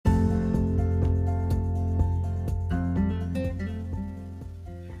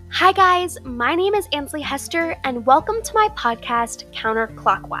Hi guys, my name is Ansley Hester and welcome to my podcast,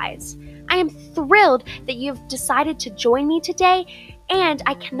 Counterclockwise. I am thrilled that you've decided to join me today and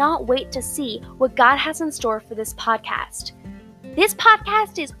I cannot wait to see what God has in store for this podcast. This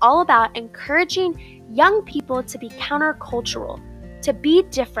podcast is all about encouraging young people to be countercultural, to be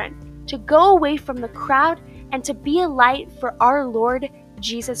different, to go away from the crowd, and to be a light for our Lord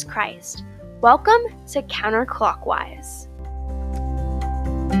Jesus Christ. Welcome to Counterclockwise.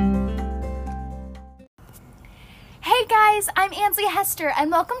 Hey guys, I'm Ansley Hester and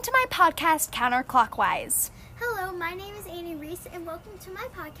welcome to my podcast, Counterclockwise. Hello, my name is Annie Reese and welcome to my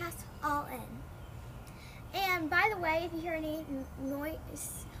podcast, All In. And by the way, if you hear any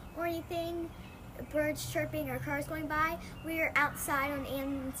noise or anything, birds chirping or cars going by, we are outside on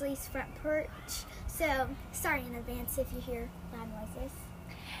Ansley's front porch. So, sorry in advance if you hear loud noises.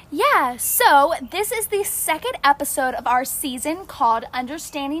 Yeah, so this is the second episode of our season called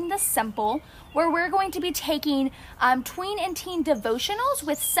Understanding the Simple, where we're going to be taking tween and teen devotionals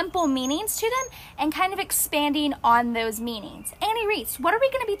with simple meanings to them and kind of expanding on those meanings. Annie Reese, what are we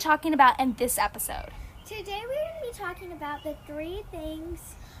going to be talking about in this episode? Today we're going to be talking about the three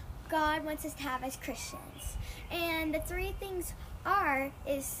things God wants us to have as Christians. And the three things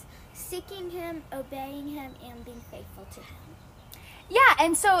is seeking Him, obeying Him, and being faithful to Him. Yeah,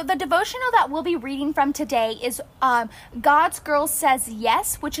 and so the devotional that we'll be reading from today is God's Girl Says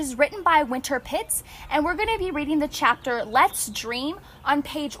Yes, which is written by Winter Pitts, and we're going to be reading the chapter Let's Dream on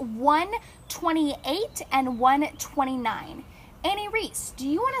page 128 and 129. Annie Reese, do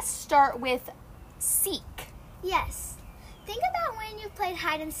you want to start with seek? Yes. Think about when you played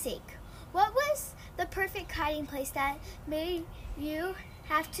hide and seek. What was the perfect hiding place that made you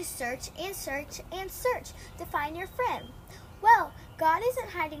have to search and search and search to find your friend? Well, God isn't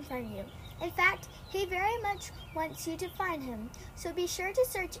hiding from you. In fact, He very much wants you to find Him. So be sure to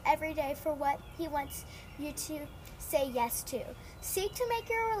search every day for what He wants you to say yes to. Seek to make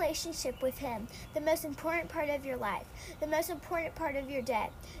your relationship with Him the most important part of your life, the most important part of your day.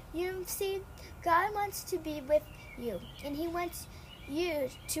 You see, God wants to be with you, and He wants you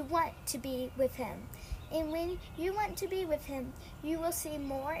to want to be with Him. And when you want to be with Him, you will see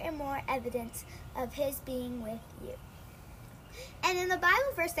more and more evidence of His being with you. And then the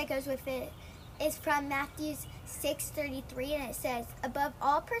Bible verse that goes with it is from Matthew 6:33, and it says, "Above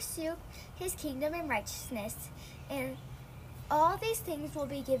all pursue His kingdom and righteousness, and all these things will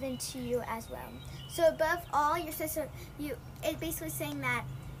be given to you as well." So above all, it's basically saying that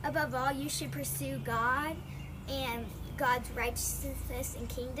above all, you should pursue God and God's righteousness and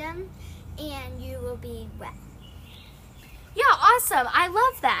kingdom, and you will be well. Yeah, awesome. I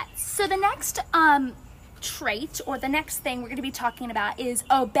love that. So the next trait, or the next thing we're going to be talking about, is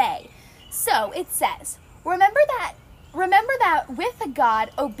obey. So it says, remember that with God,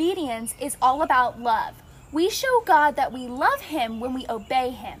 obedience is all about love. We show God that we love Him when we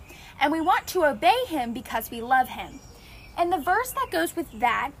obey Him, and we want to obey Him because we love Him. And the verse that goes with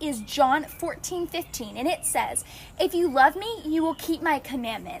that is John 14:15, and it says, "If you love me, you will keep my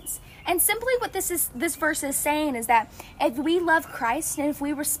commandments." And simply what this verse is saying is that if we love Christ and if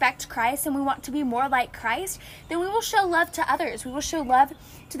we respect Christ and we want to be more like Christ, then we will show love to others. We will show love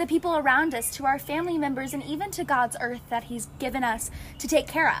to the people around us, to our family members, and even to God's earth that He's given us to take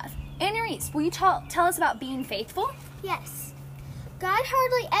care of. Annie Reese, will you tell us about being faithful? Yes. God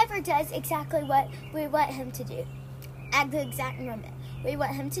hardly ever does exactly what we want Him to do at the exact moment. We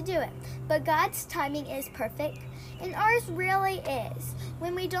want Him to do it. But God's timing is perfect, and ours really is.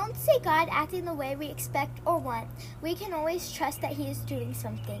 When we don't see God acting the way we expect or want, we can always trust that He is doing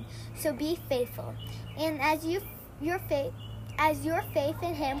something. So be faithful. And as your faith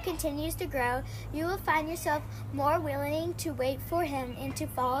in Him continues to grow, you will find yourself more willing to wait for Him and to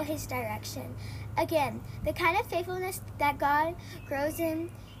follow His direction. Again, the kind of faithfulness that God grows in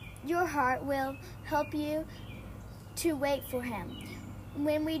your heart will help you to wait for Him.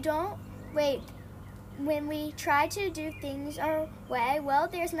 When we don't wait, when we try to do things our way, well,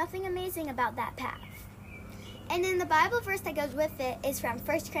 there's nothing amazing about that path. And then the Bible verse that goes with it is from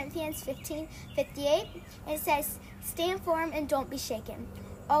 1 Corinthians 15:58. It says, "Stand firm and don't be shaken.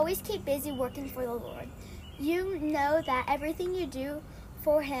 Always keep busy working for the Lord. You know that everything you do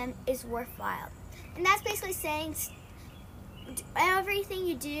for Him is worthwhile." And that's basically saying everything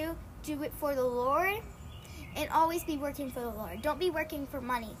you do it for the Lord, and always be working for the Lord. Don't be working for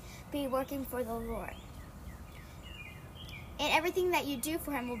money. Be working for the Lord. And everything that you do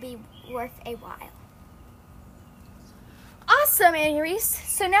for Him will be worth a while. Awesome, Annie Reese.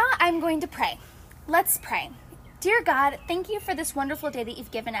 So now I'm going to pray. Let's pray. Dear God, thank you for this wonderful day that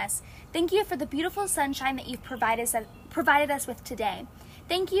you've given us. Thank you for the beautiful sunshine that you've provided us with today.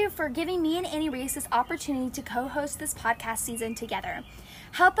 Thank you for giving me and Annie Reese this opportunity to co-host this podcast season together.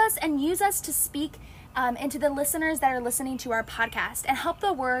 Help us and use us to speak into the listeners that are listening to our podcast, and help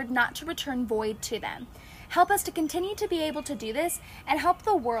the word not to return void to them. Help us to continue to be able to do this and help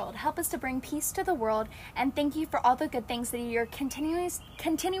the world. Help us to bring peace to the world, and thank you for all the good things that you're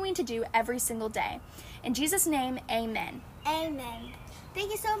continuing to do every single day. In Jesus' name, amen. Amen. Thank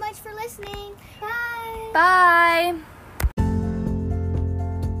you so much for listening. Bye. Bye.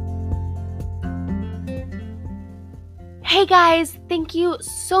 Hey guys, thank you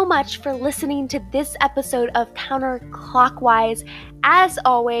so much for listening to this episode of Counterclockwise. As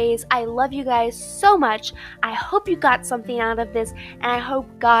always, I love you guys so much. I hope you got something out of this, and I hope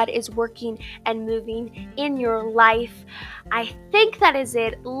God is working and moving in your life. I think that is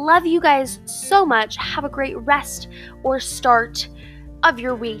it. Love you guys so much. Have a great rest or start of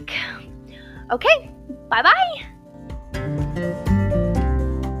your week. Okay, bye-bye.